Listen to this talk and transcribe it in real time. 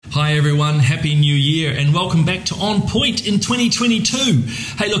Hi everyone, Happy New Year and welcome back to On Point in 2022.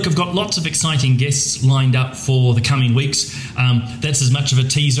 Hey look, I've got lots of exciting guests lined up for the coming weeks. That's as much of a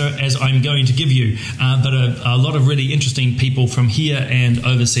teaser as I'm going to give you, but a lot of really interesting people from here and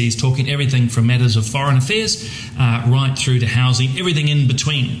overseas talking everything from matters of foreign affairs right through to housing, everything in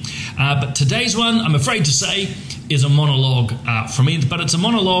between. But today's one, I'm afraid to say, is a monologue from me, but it's a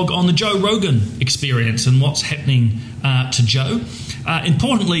monologue on the Joe Rogan experience and what's happening to Joe.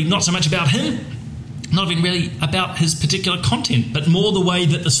 Importantly, not so much about him, not even really about his particular content, but more the way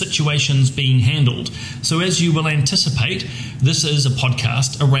that the situation's being handled. So as you will anticipate, this is a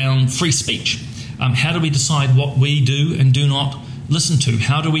podcast around free speech. How do we decide what we do and do not listen to?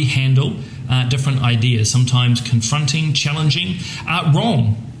 How do we handle different ideas, sometimes confronting, challenging,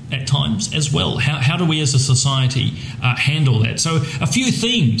 wrong at times as well? How do we as a society handle that? So a few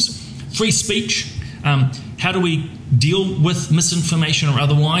themes: free speech, how do we deal with misinformation or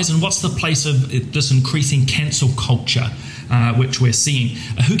otherwise, and what's the place of this increasing cancel culture which we're seeing?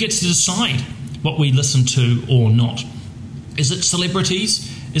 Who gets to decide what we listen to or not? Is it celebrities?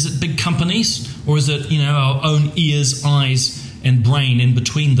 Is it big companies? Or is it, our own ears, eyes and brain in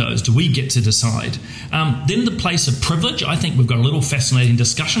between those? Do we get to decide? Then the place of privilege. I think we've got a little fascinating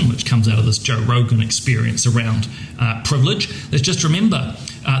discussion which comes out of this Joe Rogan experience around privilege. Let's just remember,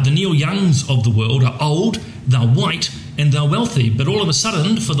 the Neil Youngs of the world are old, they're white, and they're wealthy. But all of a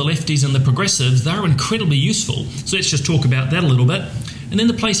sudden, for the lefties and the progressives, they're incredibly useful. So let's just talk about that a little bit. And then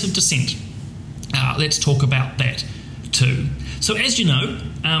the place of dissent. Let's talk about that too. So as you know,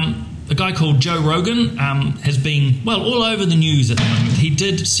 a guy called Joe Rogan has been, all over the news at the moment. He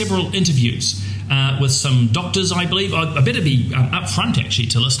did several interviews with some doctors, I believe. I better be upfront, actually,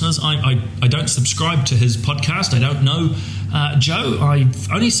 to listeners. I don't subscribe to his podcast. I don't know Joe.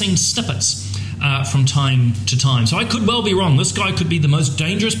 I've only seen snippets from time to time. So I could well be wrong. This guy could be the most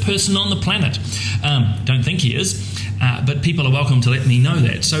dangerous person on the planet. Don't think he is, but people are welcome to let me know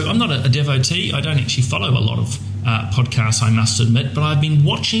that. So I'm not a devotee. I don't actually follow a lot of podcasts, I must admit, but I've been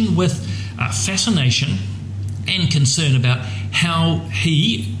watching with fascination and concern about how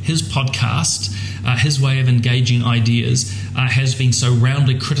his podcast, his way of engaging ideas has been so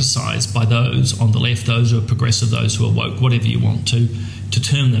roundly criticised by those on the left, those who are progressive, those who are woke, whatever you want to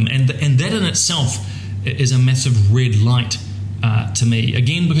term them. And that in itself is a massive red light to me.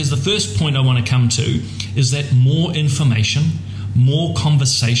 Again, because the first point I want to come to is that more information, more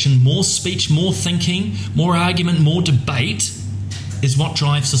conversation, more speech, more thinking, more argument, more debate is what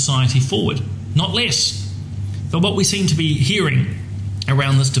drives society forward, not less. But what we seem to be hearing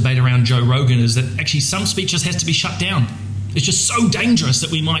around this debate around Joe Rogan is that actually some speech just has to be shut down. It's just so dangerous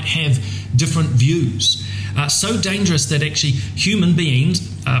that we might have different views. So dangerous that actually human beings,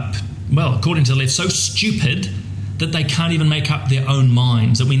 according to the left, so stupid that they can't even make up their own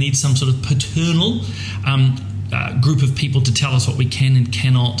minds, that we need some sort of paternal group of people to tell us what we can and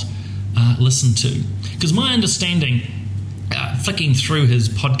cannot listen to. Because my understanding, flicking through his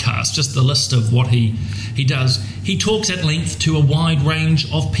podcast, just the list of what he does, he talks at length to a wide range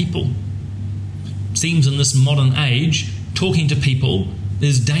of people. Seems in this modern age, talking to people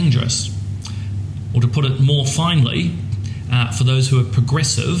is dangerous. Or to put it more finely, for those who are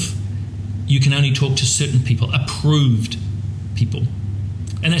progressive, you can only talk to certain people, approved people.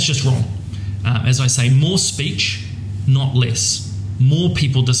 And that's just wrong. As I say, more speech, not less. More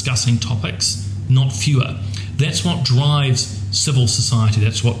people discussing topics, not fewer. That's what drives civil society.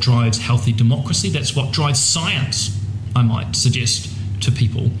 That's what drives healthy democracy. That's what drives science, I might suggest to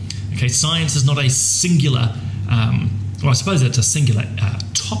people. Okay, science is not a singular, I suppose it's a singular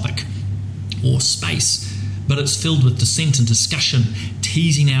topic or space, but it's filled with dissent and discussion,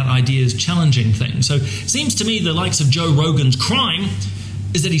 teasing out ideas, challenging things. So it seems to me the likes of Joe Rogan's crime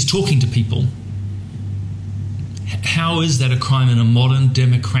is that he's talking to people. How is that a crime in a modern,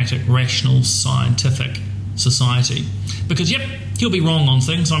 democratic, rational, scientific society? Because, he'll be wrong on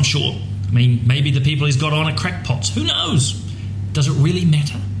things, I'm sure. I mean, maybe the people he's got on are crackpots. Who knows? Does it really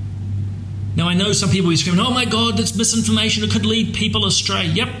matter? Now, I know some people will be screaming, oh my God, that's misinformation. It could lead people astray.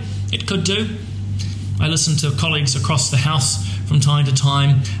 Yep, it could do. I listen to colleagues across the House from time to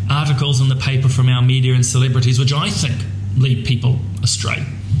time, articles in the paper from our media and celebrities, which I think lead people astray.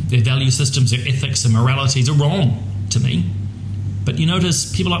 Their value systems, their ethics, their moralities are wrong to me. But you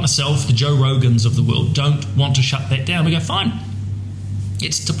notice people like myself, the Joe Rogans of the world, don't want to shut that down. We go, fine,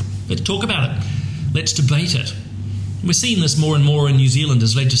 let's talk about it. Let's debate it. We're seeing this more and more in New Zealand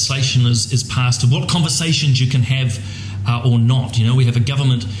as legislation is passed of what conversations you can have or not. We have a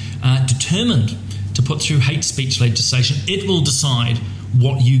government determined to put through hate speech legislation. It will decide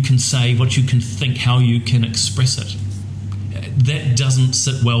what you can say, what you can think, how you can express it. that doesn't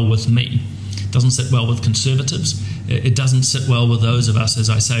sit well with me. It doesn't sit well with conservatives. It doesn't sit well with those of us, as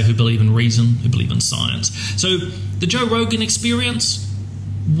I say, who believe in reason, who believe in science. So the Joe Rogan experience,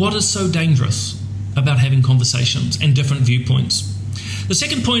 what is so dangerous about having conversations and different viewpoints? The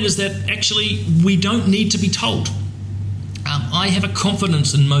second point is that actually we don't need to be told. I have a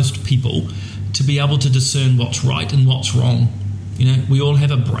confidence in most people to be able to discern what's right and what's wrong. We all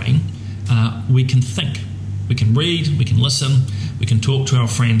have a brain. We can think. We can read, we can listen, we can talk to our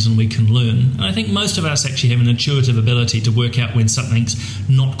friends, and we can learn. And I think most of us actually have an intuitive ability to work out when something's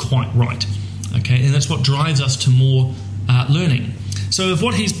not quite right. Okay, and that's what drives us to more learning. So if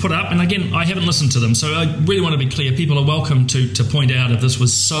what he's put up, and again, I haven't listened to them, so I really want to be clear, people are welcome to point out if this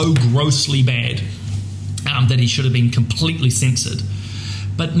was so grossly bad that he should have been completely censored.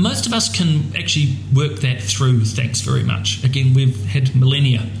 But most of us can actually work that through, thanks very much. Again, we've had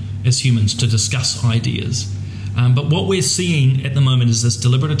millennia as humans to discuss ideas. But what we're seeing at the moment is this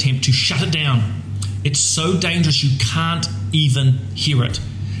deliberate attempt to shut it down. It's so dangerous you can't even hear it.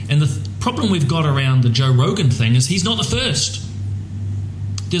 And the problem we've got around the Joe Rogan thing is he's not the first.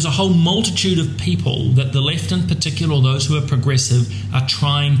 There's a whole multitude of people that the left in particular, or those who are progressive, are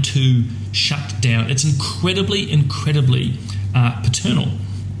trying to shut down. It's incredibly paternal.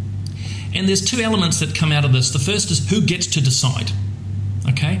 And there's two elements that come out of this. The first is who gets to decide.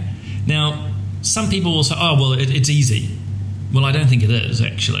 Okay? Now, some people will say, oh, well, it's easy. Well, I don't think it is,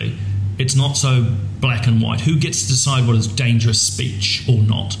 actually. It's not so black and white. Who gets to decide what is dangerous speech or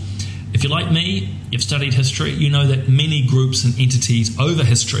not? If you're like me, you've studied history, you know that many groups and entities over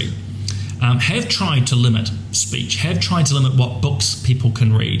history have tried to limit speech, have tried to limit what books people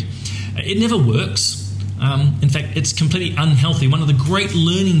can read. It never works. In fact, it's completely unhealthy. One of the great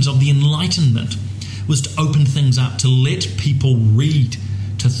learnings of the Enlightenment was to open things up, to let people read,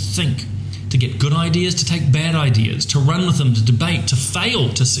 to think, to get good ideas, to take bad ideas, to run with them, to debate, to fail,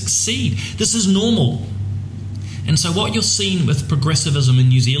 to succeed. This is normal. And so what you're seeing with progressivism in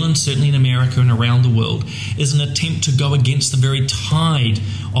New Zealand, certainly in America and around the world, is an attempt to go against the very tide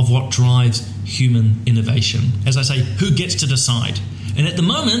of what drives human innovation. As I say, who gets to decide? And at the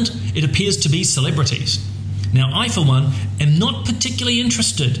moment, it appears to be celebrities. Now, I, for one, am not particularly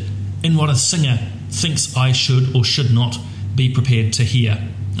interested in what a singer thinks I should or should not be prepared to hear.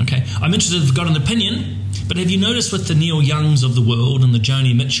 Okay, I'm interested if I've got an opinion, but have you noticed with the Neil Youngs of the world and the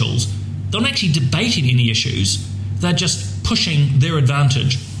Joni Mitchells, they're not actually debating any issues, they're just pushing their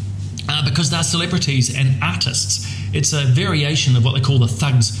advantage because they're celebrities and artists. It's a variation of what they call the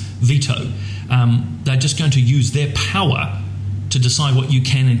thug's veto. They're just going to use their power to decide what you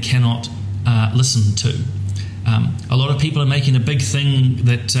can and cannot listen to. A lot of people are making a big thing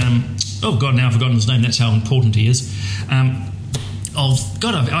that, oh God, now I've forgotten his name, that's how important he is.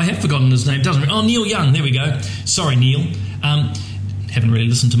 I have forgotten his name, doesn't it? Oh, Neil Young, there we go. Sorry, Neil. Haven't really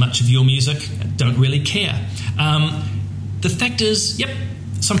listened to much of your music, don't really care. The fact is, yep,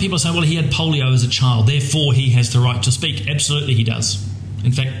 some people say, well, he had polio as a child, therefore he has the right to speak. Absolutely he does.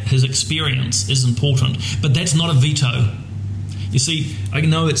 In fact, his experience is important, but that's not a veto. You see, I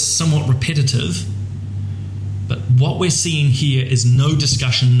know it's somewhat repetitive, but what we're seeing here is no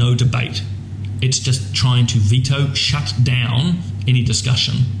discussion, no debate. It's just trying to veto, shut down any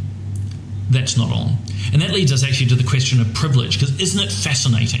discussion. That's not on. And that leads us actually to the question of privilege, because isn't it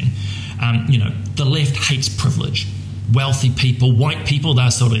fascinating? The left hates privilege. Wealthy people, white people,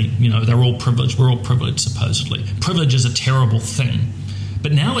 they're sort of, they're all privileged. We're all privileged, supposedly. Privilege is a terrible thing.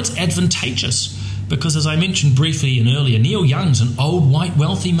 But now it's advantageous because, as I mentioned briefly and earlier, Neil Young's an old, white,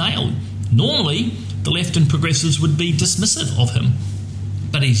 wealthy male. Normally, the left and progressives would be dismissive of him.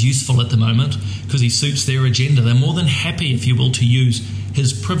 But he's useful at the moment because he suits their agenda. They're more than happy, if you will, to use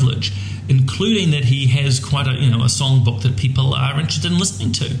his privilege, including that he has quite a songbook that people are interested in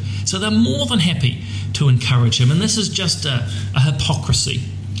listening to. So they're more than happy to encourage him. And this is just a hypocrisy,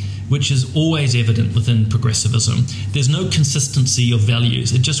 which is always evident within progressivism. There's no consistency of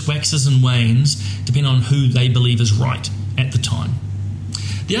values. It just waxes and wanes depending on who they believe is right at the time.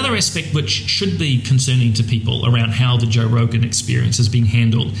 The other aspect which should be concerning to people around how the Joe Rogan experience is being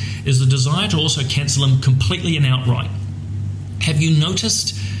handled is the desire to also cancel him completely and outright. Have you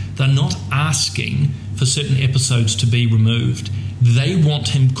noticed they're not asking for certain episodes to be removed? They want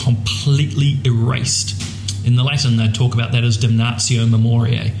him completely erased. In the Latin, they talk about that as damnatio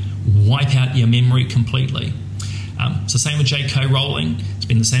memoriae. Wipe out your memory completely. It's the same with J.K. Rowling. It's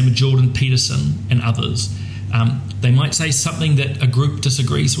been the same with Jordan Peterson and others. They might say something that a group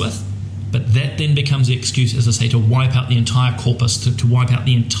disagrees with, but that then becomes the excuse, as I say, to wipe out the entire corpus, to wipe out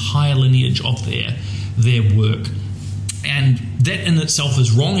the entire lineage of their work. And that in itself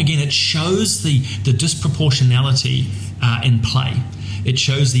is wrong. Again, it shows the disproportionality in play. It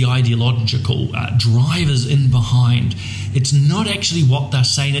shows the ideological drivers in behind. It's not actually what they're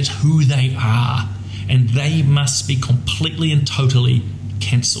saying, it's who they are. And they must be completely and totally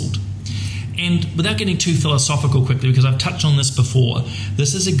cancelled. And without getting too philosophical quickly, because I've touched on this before,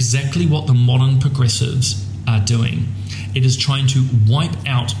 this is exactly what the modern progressives are doing. It is trying to wipe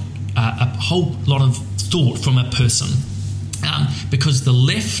out a whole lot of thought from a person, because the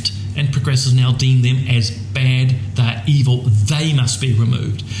left and progressives now deem them as bad, they're evil, they must be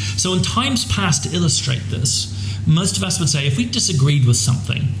removed. So in times past, to illustrate this, most of us would say if we disagreed with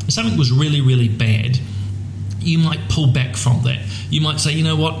something, if something was really, really bad, you might pull back from that. You might say, you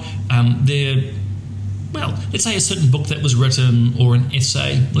know what, let's say a certain book that was written or an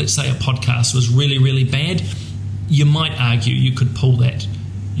essay, let's say a podcast was really, really bad, you might argue you could pull that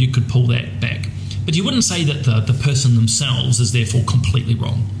back. But you wouldn't say that the person themselves is therefore completely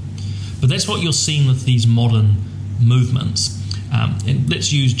wrong. But that's what you're seeing with these modern movements. And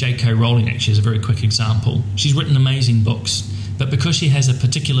let's use J.K. Rowling actually as a very quick example. She's written amazing books, but because she has a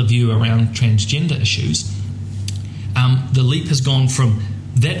particular view around transgender issues, the leap has gone from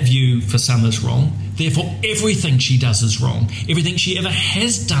that view for some is wrong, therefore everything she does is wrong, everything she ever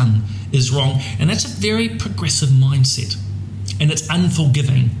has done is wrong, and that's a very progressive mindset, and it's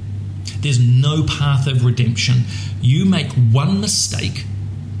unforgiving. There's no path of redemption. You make one mistake,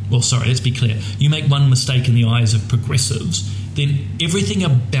 let's be clear, you make one mistake in the eyes of progressives, then everything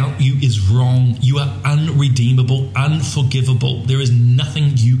about you is wrong. You are unredeemable, unforgivable. There is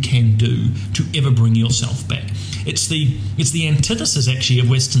nothing you can do to ever bring yourself back. It's the antithesis actually of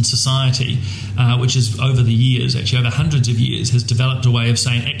Western society, which is over the years, actually over hundreds of years, has developed a way of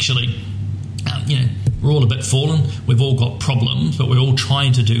saying actually, we're all a bit fallen, we've all got problems, but we're all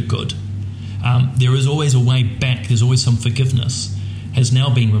trying to do good. There is always a way back, there's always some forgiveness, has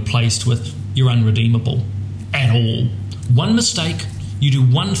now been replaced with you're unredeemable at all. One mistake, you do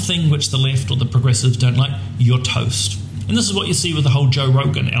one thing which the left or the progressives don't like, you're toast. And this is what you see with the whole Joe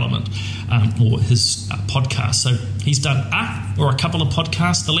Rogan element, or his podcast. So he's done or a couple of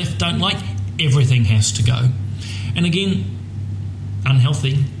podcasts the left don't like, everything has to go. And again,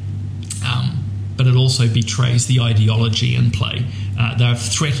 unhealthy, but it also betrays the ideology in play. They're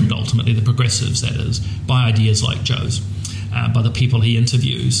threatened ultimately, the progressives that is, by ideas like Joe's, by the people he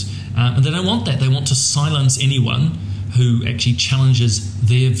interviews. And they don't want that. They want to silence anyone who actually challenges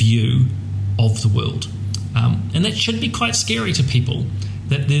their view of the world. And that should be quite scary to people,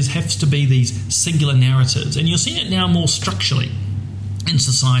 that there has to be these singular narratives. And you're seeing it now more structurally in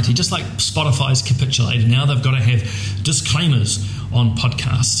society, just like Spotify's capitulated. Now they've got to have disclaimers on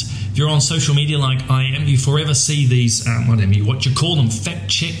podcasts. If you're on social media like I am, you forever see these, what you call them, fact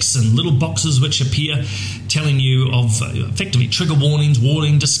checks and little boxes which appear telling you of effectively trigger warnings,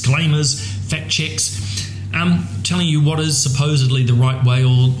 disclaimers, fact checks, telling you what is supposedly the right way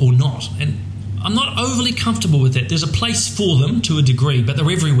or not. And I'm not overly comfortable with that. There's a place for them to a degree, but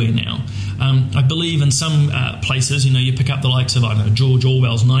they're everywhere now. I believe in some places, you pick up the likes of, George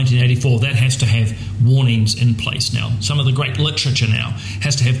Orwell's 1984, that has to have warnings in place now. Some of the great literature now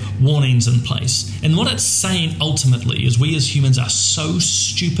has to have warnings in place. And what it's saying ultimately is we as humans are so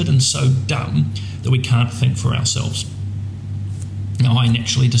stupid and so dumb that we can't think for ourselves. Now, I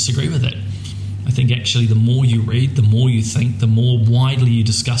naturally disagree with that. I think actually the more you read, the more you think, the more widely you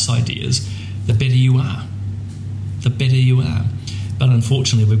discuss ideas, the better you are. The better you are. But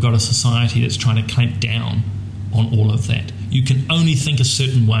unfortunately, we've got a society that's trying to clamp down on all of that. You can only think a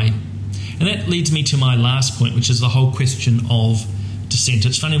certain way. And that leads me to my last point, which is the whole question of dissent.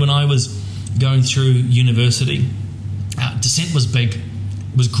 It's funny, when I was going through university, dissent was big.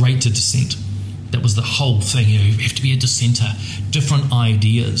 It was great to dissent. That was the whole thing. You have to be a dissenter. Different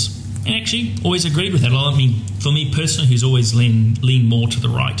ideas. And actually, always agreed with that. I mean, for me personally, who's always leaned more to the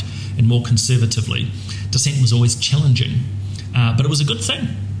right and more conservatively, dissent was always challenging. But it was a good thing.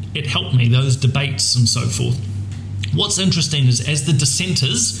 It helped me, those debates and so forth. What's interesting is as the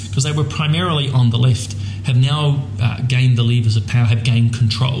dissenters, because they were primarily on the left, have now gained the levers of power, have gained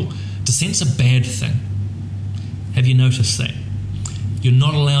control, dissent's a bad thing. Have you noticed that? You're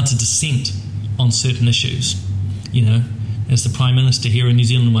not allowed to dissent on certain issues. As the Prime Minister here in New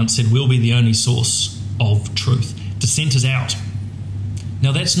Zealand once said, we'll be the only source of truth. Dissent is out.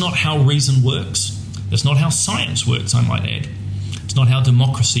 Now, that's not how reason works. That's not how science works, I might add. It's not how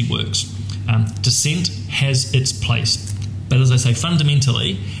democracy works. Dissent has its place. But as I say,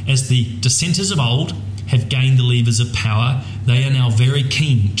 fundamentally, as the dissenters of old have gained the levers of power, they are now very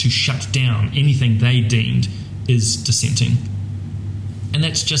keen to shut down anything they deemed is dissenting. And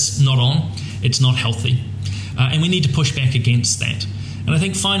that's just not on. It's not healthy. and we need to push back against that. And I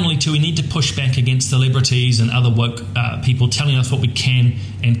think finally too, we need to push back against celebrities and other woke people telling us what we can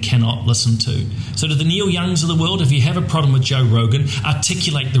and cannot listen to. So to the Neil Youngs of the world, if you have a problem with Joe Rogan,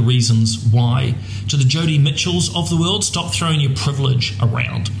 articulate the reasons why. To the Jodi Mitchells of the world, stop throwing your privilege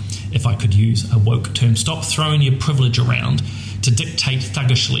around. If I could use a woke term, stop throwing your privilege around to dictate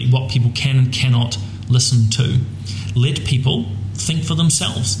thuggishly what people can and cannot listen to. Let people think for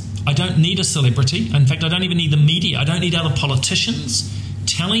themselves. I don't need a celebrity. In fact, I don't even need the media. I don't need other politicians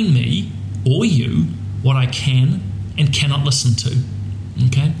telling me or you what I can and cannot listen to.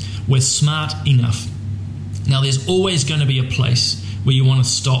 Okay? We're smart enough. Now, there's always going to be a place where you want to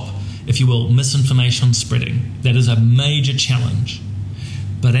stop, if you will, misinformation spreading. That is a major challenge.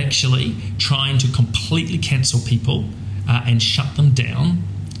 But actually, trying to completely cancel people and shut them down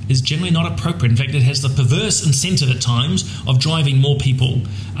is generally not appropriate. In fact, it has the perverse incentive at times of driving more people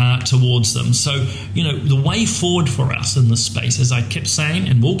towards them. So, the way forward for us in this space, as I kept saying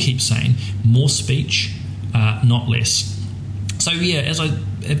and will keep saying, more speech, not less. So, as I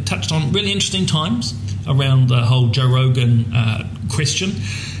have touched on, really interesting times around the whole Joe Rogan question.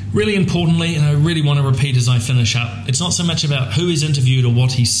 Really importantly, and I really want to repeat as I finish up, it's not so much about who is interviewed or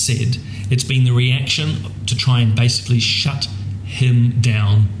what he said. It's been the reaction to try and basically shut him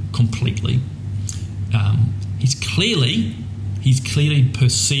down completely. He's clearly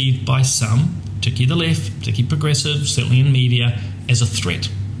perceived by some, particularly the left, particularly progressive, certainly in media, as a threat.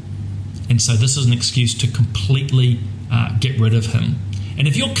 And so this is an excuse to completely get rid of him. And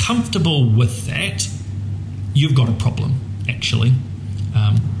if you're comfortable with that, you've got a problem, actually.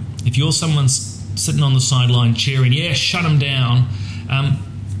 If you're someone sitting on the sideline cheering, yeah, shut him down,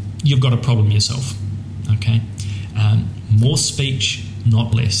 you've got a problem yourself, okay? More speech,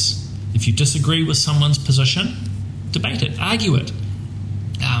 not less. If you disagree with someone's position, debate it, argue it,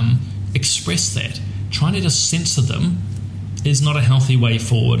 express that. Trying to just censor them is not a healthy way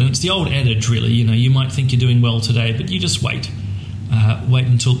forward. And it's the old adage, really, you might think you're doing well today, but you just wait. Wait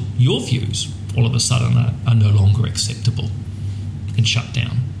until your views all of a sudden are no longer acceptable and shut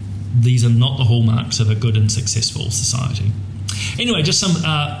down. These are not the hallmarks of a good and successful society. Anyway, just some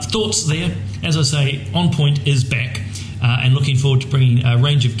thoughts there. As I say, On Point is back. And looking forward to bringing a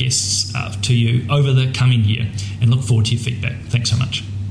range of guests to you over the coming year, and look forward to your feedback. Thanks so much.